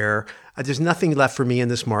don't care. There's nothing left for me in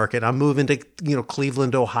this market. I'm moving to,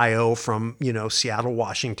 Cleveland, Ohio from, Seattle,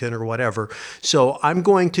 Washington or whatever. So I'm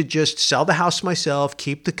going to just sell the house myself,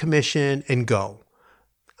 keep the commission and go.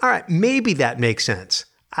 All right. Maybe that makes sense.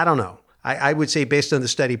 I don't know. I would say based on the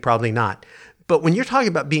study, probably not. But when you're talking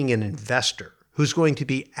about being an investor who's going to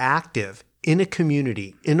be active in a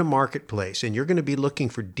community, in a marketplace, and you're going to be looking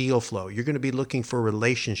for deal flow, you're going to be looking for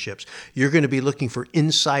relationships, you're going to be looking for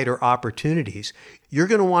insider opportunities, you're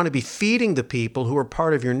going to want to be feeding the people who are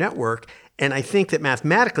part of your network. And I think that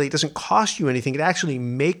mathematically, it doesn't cost you anything. It actually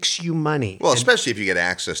makes you money. Well, especially if you get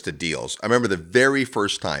access to deals. I remember the very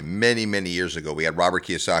first time, many, many years ago, we had Robert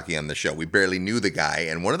Kiyosaki on the show. We barely knew the guy.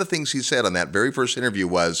 And one of the things he said on that very first interview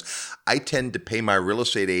was, I tend to pay my real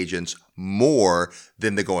estate agents more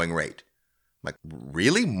than the going rate. I'm like,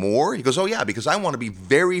 really? More? He goes, oh yeah, because I want to be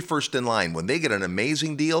very first in line. When they get an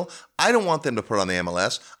amazing deal, I don't want them to put on the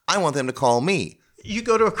MLS. I want them to call me. You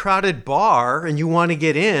go to a crowded bar and you want to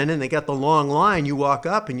get in and they got the long line. You walk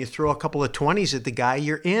up and you throw a couple of 20s at the guy,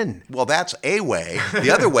 you're in. Well, that's a way.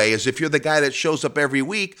 The other way is if you're the guy that shows up every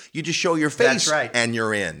week, you just show your face. That's right. And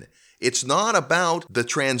you're in. It's not about the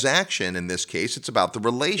transaction in this case. It's about the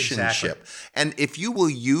relationship. Exactly. And if you will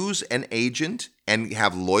use an agent and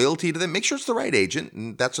have loyalty to them, make sure it's the right agent.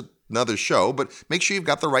 And that's another show, but make sure you've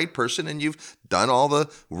got the right person and you've done all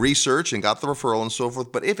the research and got the referral and so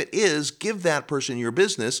forth. But if it is, give that person your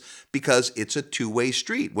business because it's a two-way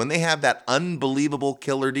street. When they have that unbelievable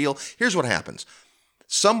killer deal, here's what happens.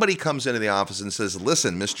 Somebody comes into the office and says,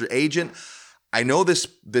 listen, Mr. Agent, I know this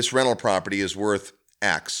rental property is worth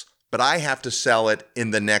X, but I have to sell it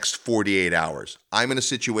in the next 48 hours. I'm in a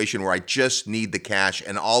situation where I just need the cash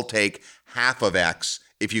and I'll take half of X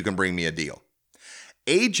if you can bring me a deal.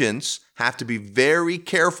 Agents have to be very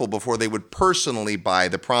careful before they would personally buy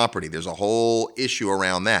the property. There's a whole issue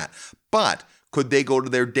around that. But could they go to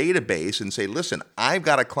their database and say, listen, I've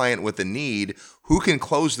got a client with a need who can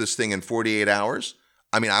close this thing in 48 hours?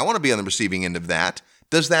 I mean, I want to be on the receiving end of that.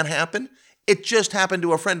 Does that happen? It just happened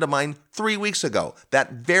to a friend of mine 3 weeks ago,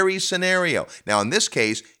 that very scenario. Now, in this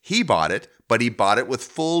case, he bought it, but he bought it with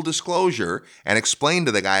full disclosure and explained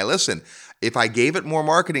to the guy, listen, if I gave it more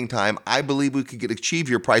marketing time, I believe we could achieve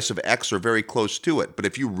your price of X or very close to it. But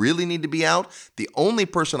if you really need to be out, the only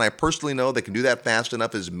person I personally know that can do that fast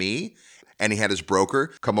enough is me. And he had his broker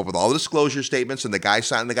come up with all the disclosure statements, and the guy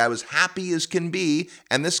signed. The guy was happy as can be,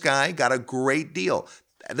 and this guy got a great deal.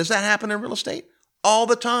 Does that happen in real estate? All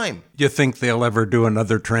the time. You think they'll ever do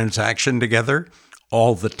another transaction together?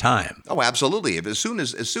 All the time. Oh, absolutely. As soon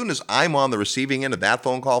as I'm on the receiving end of that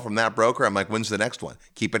phone call from that broker, I'm like, when's the next one?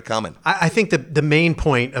 Keep it coming. I think the main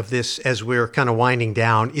point of this, as we're kind of winding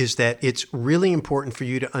down, is that it's really important for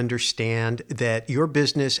you to understand that your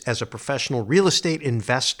business as a professional real estate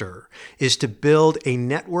investor is to build a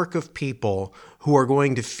network of people who are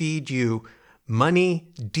going to feed you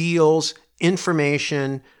money, deals,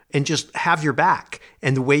 information, and just have your back.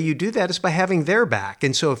 And the way you do that is by having their back.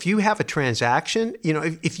 And so if you have a transaction,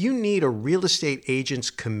 if you need a real estate agent's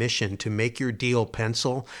commission to make your deal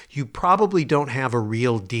pencil, you probably don't have a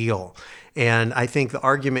real deal. And I think the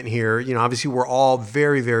argument here, obviously we're all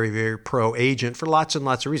very, very, very pro-agent for lots and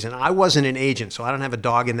lots of reasons. I wasn't an agent, so I don't have a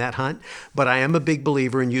dog in that hunt, but I am a big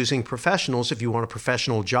believer in using professionals if you want a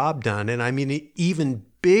professional job done. And I mean, even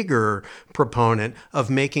bigger proponent of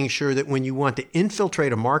making sure that when you want to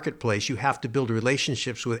infiltrate a marketplace, you have to build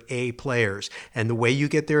relationships with A players. And the way you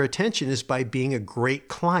get their attention is by being a great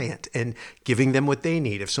client and giving them what they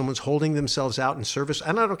need. If someone's holding themselves out in service,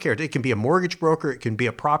 and I don't care, it can be a mortgage broker, it can be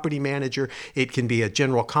a property manager, it can be a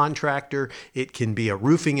general contractor, it can be a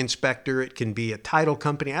roofing inspector, it can be a title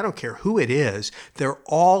company, I don't care who it is, they're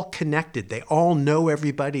all connected. They all know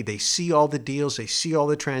everybody. They see all the deals, they see all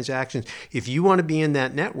the transactions. If you want to be in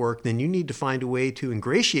that network, then you need to find a way to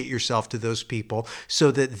ingratiate yourself to those people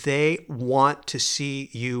so that they want to see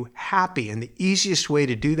you happy. And the easiest way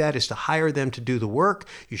to do that is to hire them to do the work.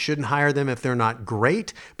 You shouldn't hire them if they're not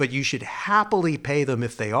great, but you should happily pay them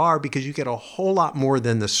if they are, because you get a whole lot more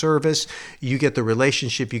than the service. You get the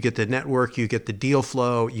relationship, you get the network, you get the deal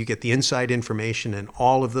flow, you get the inside information, and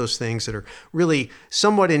all of those things that are really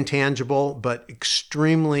somewhat intangible, but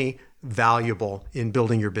extremely valuable in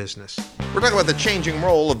building your business. We're talking about the changing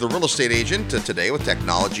role of the real estate agent today with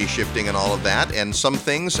technology shifting and all of that. And some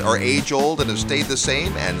things are age-old and have stayed the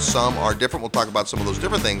same, and some are different. We'll talk about some of those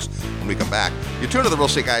different things when we come back. You're tuned to the Real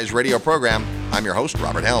Estate Guys radio program. I'm your host,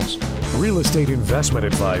 Robert Helms. Real estate investment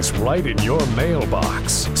advice right in your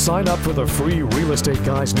mailbox. Sign up for the free Real Estate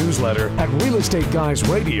Guys newsletter at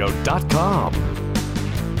realestateguysradio.com.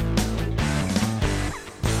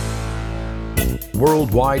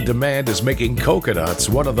 Worldwide demand is making coconuts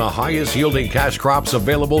one of the highest yielding cash crops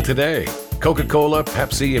available today. Coca-Cola,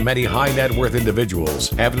 Pepsi, and many high net worth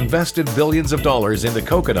individuals have invested billions of dollars into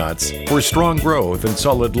coconuts for strong growth and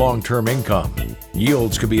solid long-term income.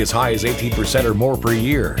 Yields could be as high as 18% or more per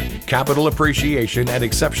year. Capital appreciation and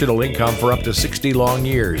exceptional income for up to 60 long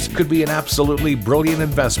years could be an absolutely brilliant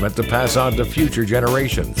investment to pass on to future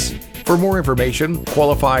generations. For more information,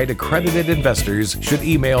 qualified accredited investors should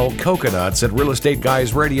email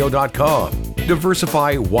coconuts@realestateguysradio.com.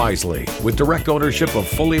 Diversify wisely with direct ownership of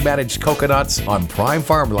fully managed coconuts on prime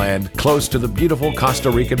farmland close to the beautiful Costa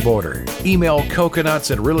Rican border. Email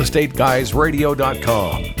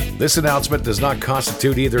coconuts@realestateguysradio.com. This announcement does not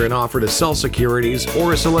constitute either an offer to sell securities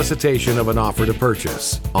or a solicitation of an offer to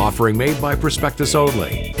purchase. Offering made by prospectus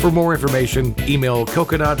only. For more information, email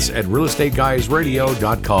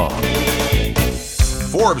coconuts@realestateguysradio.com.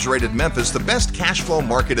 Forbes rated Memphis the best cash flow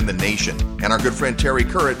market in the nation. And our good friend Terry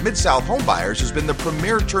Kerr at Mid-South Home Buyers has been the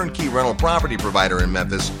premier turnkey rental property provider in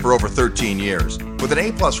Memphis for over 13 years. With an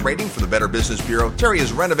A+ rating from the Better Business Bureau, Terry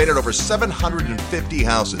has renovated over 750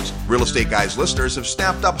 houses. Real Estate Guys listeners have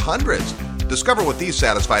snapped up hundreds. Discover what these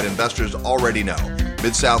satisfied investors already know.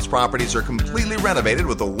 Mid-South's properties are completely renovated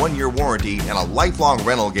with a 1-year warranty and a lifelong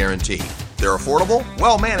rental guarantee. They're affordable,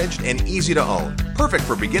 well-managed, and easy to own. Perfect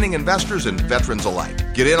for beginning investors and veterans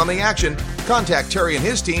alike. Get in on the action. Contact Terry and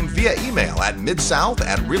his team via email at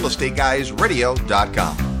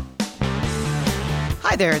midsouth@realestateguysradio.com.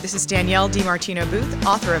 Hi there, this is Danielle DiMartino Booth,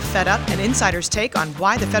 author of Fed Up, an insider's take on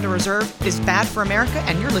why the Federal Reserve is bad for America,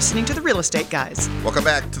 and you're listening to the Real Estate Guys. Welcome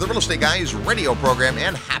back to the Real Estate Guys radio program,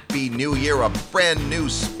 and Happy New Year. A brand new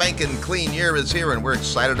spanking clean year is here, and we're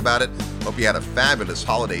excited about it. Hope you had a fabulous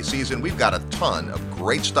holiday season. We've got a ton of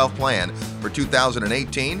great stuff planned for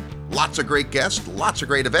 2018. Lots of great guests, lots of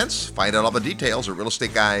great events. Find out all the details at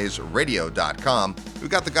realestateguysradio.com. We've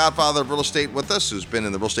got the godfather of real estate with us, who's been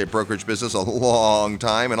in the real estate brokerage business a long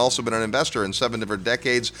time and also been an investor in 7 different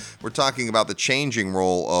decades. We're talking about the changing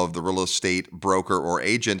role of the real estate broker or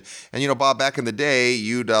agent. And, Bob, back in the day,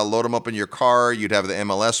 you'd load them up in your car. You'd have the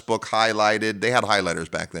MLS book highlighted. They had highlighters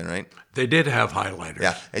back then, right? They did have highlighters.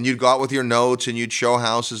 Yeah, and you'd go out with your notes and you'd show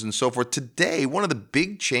houses and so forth. Today, one of the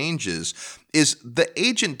big changes is the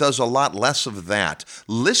agent does a lot less of that.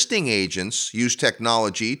 Listing agents use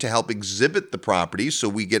technology to help exhibit the properties, so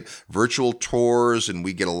we get virtual tours and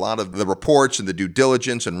we get a lot of the reports and the due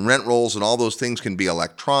diligence and rent rolls, and all those things can be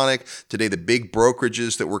electronic. Today, the big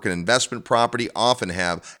brokerages that work in investment property often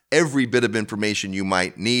have every bit of information you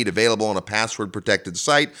might need available on a password-protected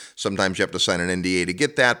site. Sometimes you have to sign an NDA to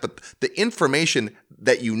get that, but the information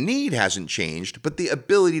that you need hasn't changed, but the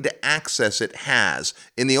ability to access it has.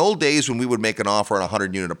 In the old days, when we would make an offer on a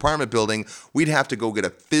 100-unit apartment building, we'd have to go get a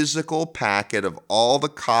physical packet of all the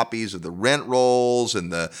copies of the rent rolls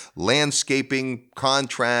and the landscaping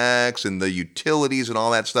contracts and the utilities and all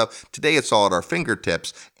that stuff. Today, it's all at our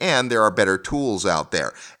fingertips, and there are better tools out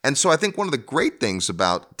there. And so I think one of the great things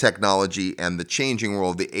about technology and the changing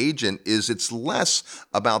role of the agent is it's less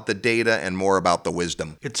about the data and more about the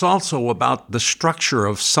wisdom. It's also about the structure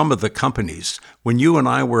of some of the companies. When you and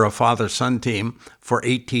I were a father-son team for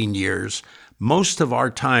 18 years, most of our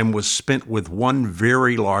time was spent with one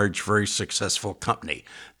very large, very successful company.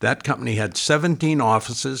 That company had 17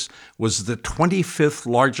 offices, was the 25th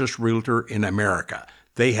largest realtor in America.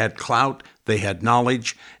 They had clout, they had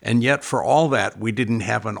knowledge, and yet for all that, we didn't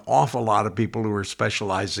have an awful lot of people who were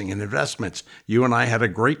specializing in investments. You and I had a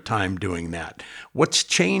great time doing that. What's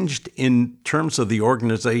changed in terms of the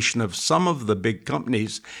organization of some of the big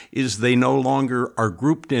companies is they no longer are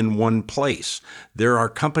grouped in one place. There are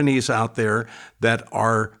companies out there that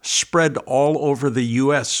are spread all over the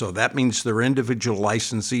U.S., so that means their individual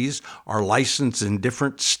licensees are licensed in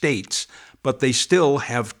different states, but they still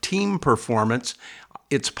have team performance.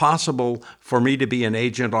 It's possible for me to be an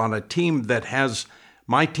agent on a team that has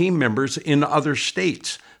my team members in other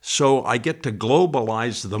states. So I get to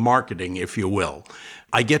globalize the marketing, if you will.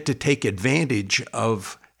 I get to take advantage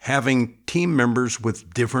of having team members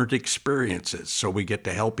with different experiences. So we get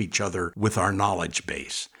to help each other with our knowledge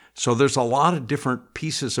base. So there's a lot of different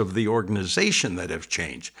pieces of the organization that have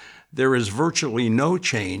changed. There is virtually no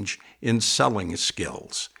change in selling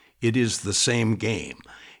skills. It is the same game.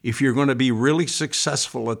 If you're going to be really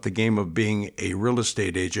successful at the game of being a real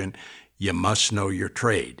estate agent, you must know your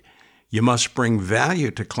trade. You must bring value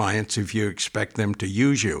to clients if you expect them to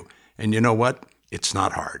use you. And you know what? It's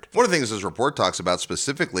not hard. One of the things this report talks about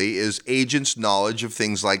specifically is agents' knowledge of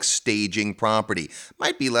things like staging property.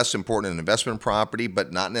 Might be less important in investment property,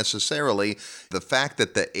 but not necessarily. The fact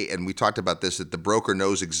that and we talked about this, that the broker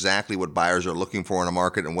knows exactly what buyers are looking for in a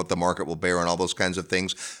market and what the market will bear and all those kinds of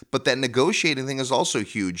things. But that negotiating thing is also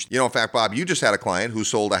huge. You know, in fact, Bob, you just had a client who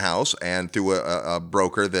sold a house and through a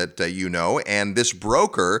broker that you know, and this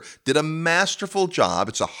broker did a masterful job.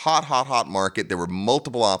 It's a hot market. There were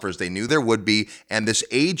multiple offers. They knew there would be. And this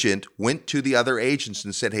agent went to the other agents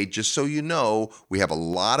and said, hey, just so you know, we have a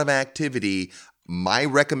lot of activity. My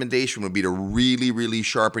recommendation would be to really, really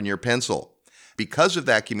sharpen your pencil. Because of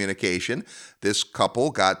that communication, this couple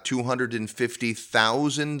got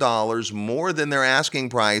 $250,000 more than their asking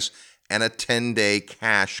price and a 10-day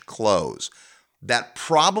cash close. That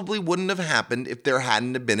probably wouldn't have happened if there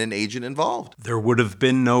hadn't have been an agent involved. There would have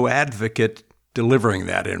been no advocate delivering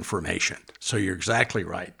that information. So you're exactly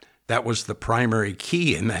right. That was the primary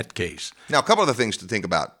key in that case. Now, a couple other things to think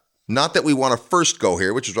about. Not that we want to first go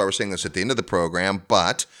here, which is why we're saying this at the end of the program,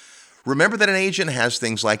 but remember that an agent has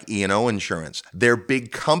things like E&O insurance. Their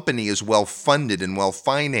big company is well-funded and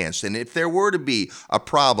well-financed, and if there were to be a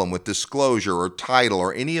problem with disclosure or title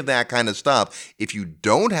or any of that kind of stuff, if you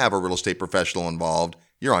don't have a real estate professional involved,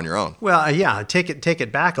 you're on your own. Well, yeah, take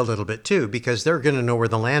it back a little bit too, because they're going to know where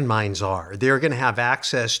the landmines are. They're going to have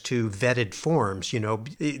access to vetted forms. You know,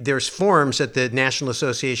 there's forms that the National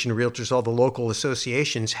Association of Realtors, all the local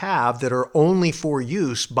associations have that are only for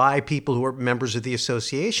use by people who are members of the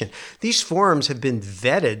association. These forms have been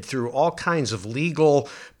vetted through all kinds of legal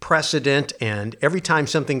precedent, and every time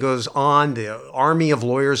something goes on, the army of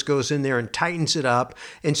lawyers goes in there and tightens it up.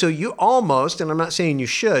 And so you almost, and I'm not saying you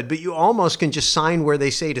should, but you almost can just sign where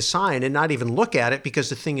they say to sign and not even look at it because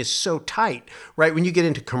the thing is so tight, right? When you get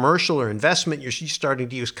into commercial or investment, you're starting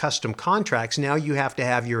to use custom contracts. Now you have to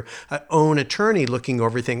have your own attorney looking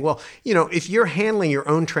over everything. Well, you know, if you're handling your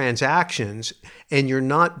own transactions and you're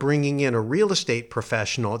not bringing in a real estate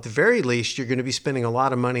professional, at the very least, you're going to be spending a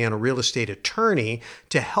lot of money on a real estate attorney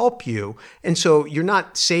to help you. And so you're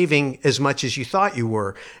not saving as much as you thought you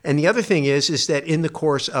were. And the other thing is that in the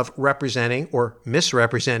course of representing or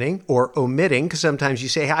misrepresenting or omitting, because sometimes you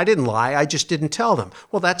say, hey, I didn't lie, I just didn't tell them.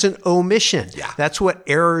 Well, that's an omission. Yeah. That's what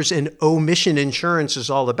errors and omission insurance is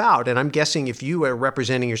all about. And I'm guessing if you are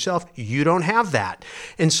representing yourself, you don't have that.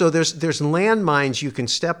 And so there's landmines you can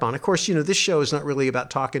step on. Of course, you know, this show is not really about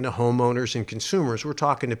talking to homeowners and consumers. We're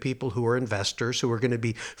talking to people who are investors, who are going to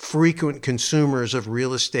be frequent consumers of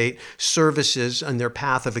real estate services on their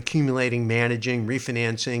path of accumulating, managing,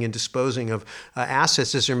 refinancing, and disposing of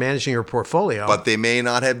assets as they're managing their portfolio. But they may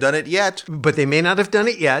not have done it yet. But they may not have done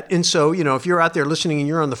it yet. And so, if you're out there listening and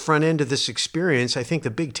you're on the front end of this experience, I think the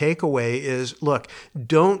big takeaway is, look,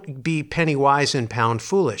 don't be penny wise and pound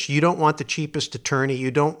foolish. You don't want the cheapest attorney.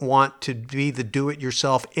 You don't want to be the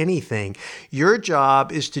do-it-yourself anything. Your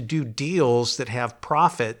job is to do deals that have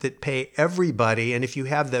profit, that pay everybody. And if you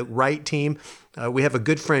have the right team, we have a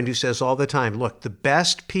good friend who says all the time, look, the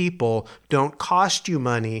best people don't cost you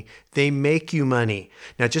money, they make you money.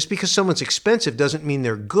 Now, just because someone's expensive doesn't mean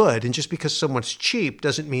they're good, and just because someone's cheap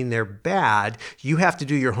doesn't mean they're bad. You have to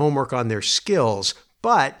do your homework on their skills.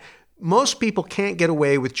 But most people can't get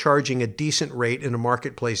away with charging a decent rate in a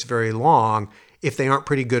marketplace very long if they aren't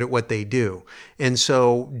pretty good at what they do. And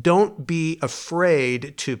so don't be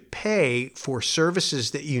afraid to pay for services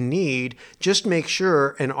that you need. Just make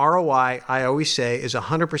sure an ROI, I always say, is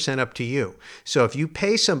 100% up to you. So if you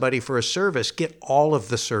pay somebody for a service, get all of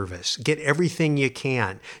the service. Get everything you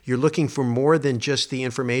can. You're looking for more than just the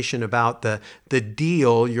information about the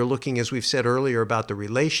deal. You're looking, as we've said earlier, about the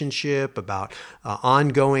relationship, about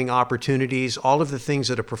ongoing opportunities, all of the things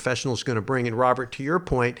that a professional is going to bring. And Robert, to your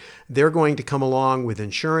point, they're going to come along with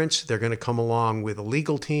insurance. They're going to come along with a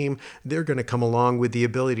legal team. They're going to come along with the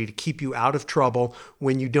ability to keep you out of trouble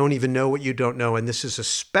when you don't even know what you don't know. And this is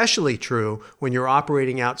especially true when you're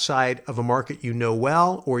operating outside of a market you know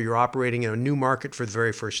well, or you're operating in a new market for the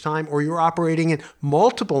very first time, or you're operating in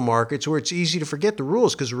multiple markets where it's easy to forget the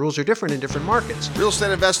rules because the rules are different in different markets. Real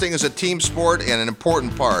estate investing is a team sport, and an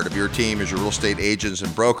important part of your team is your real estate agents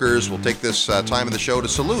and brokers. We'll take this time of the show to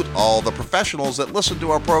salute all the professionals that listen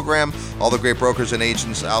to our program, all the great brokers and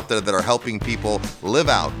agents out there that are helping people live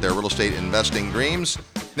out their real estate investing dreams.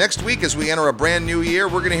 Next week, as we enter a brand new year,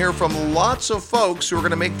 we're going to hear from lots of folks who are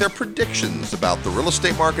going to make their predictions about the real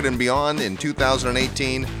estate market and beyond in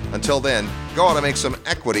 2018. Until then, go out and make some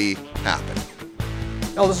equity happen.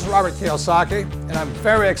 Hello, this is Robert Kiyosaki, and I'm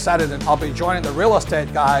very excited that I'll be joining the Real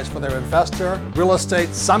Estate Guys for their Investor Real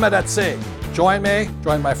Estate Summit at Sea. Join me,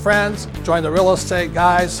 join my friends, join the Real Estate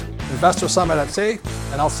Guys Investor Summit at Sea,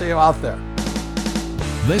 and I'll see you out there.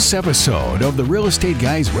 This episode of the Real Estate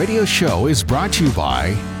Guys radio show is brought to you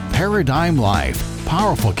by Paradigm Life.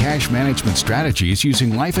 Powerful cash management strategies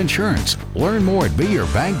using life insurance. Learn more at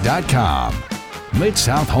beyourbank.com.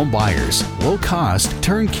 Mid-South Home Buyers. Low-cost,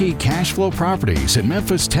 turnkey cash flow properties in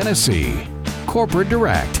Memphis, Tennessee. Corporate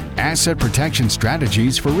Direct. Asset protection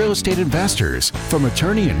strategies for real estate investors from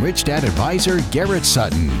attorney and Rich Dad advisor Garrett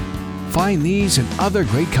Sutton. Find these and other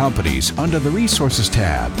great companies under the Resources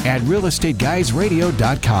tab at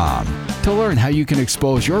realestateguysradio.com. To learn how you can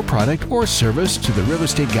expose your product or service to the Real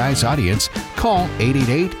Estate Guys audience, call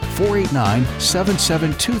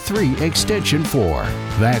 888-489-7723 extension 4.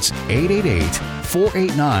 That's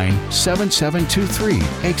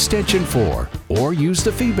 888-489-7723 extension 4. Or use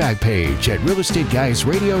the feedback page at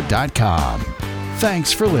realestateguysradio.com.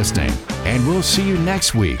 Thanks for listening, and we'll see you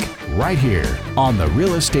next week right here on the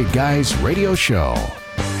Real Estate Guys Radio Show.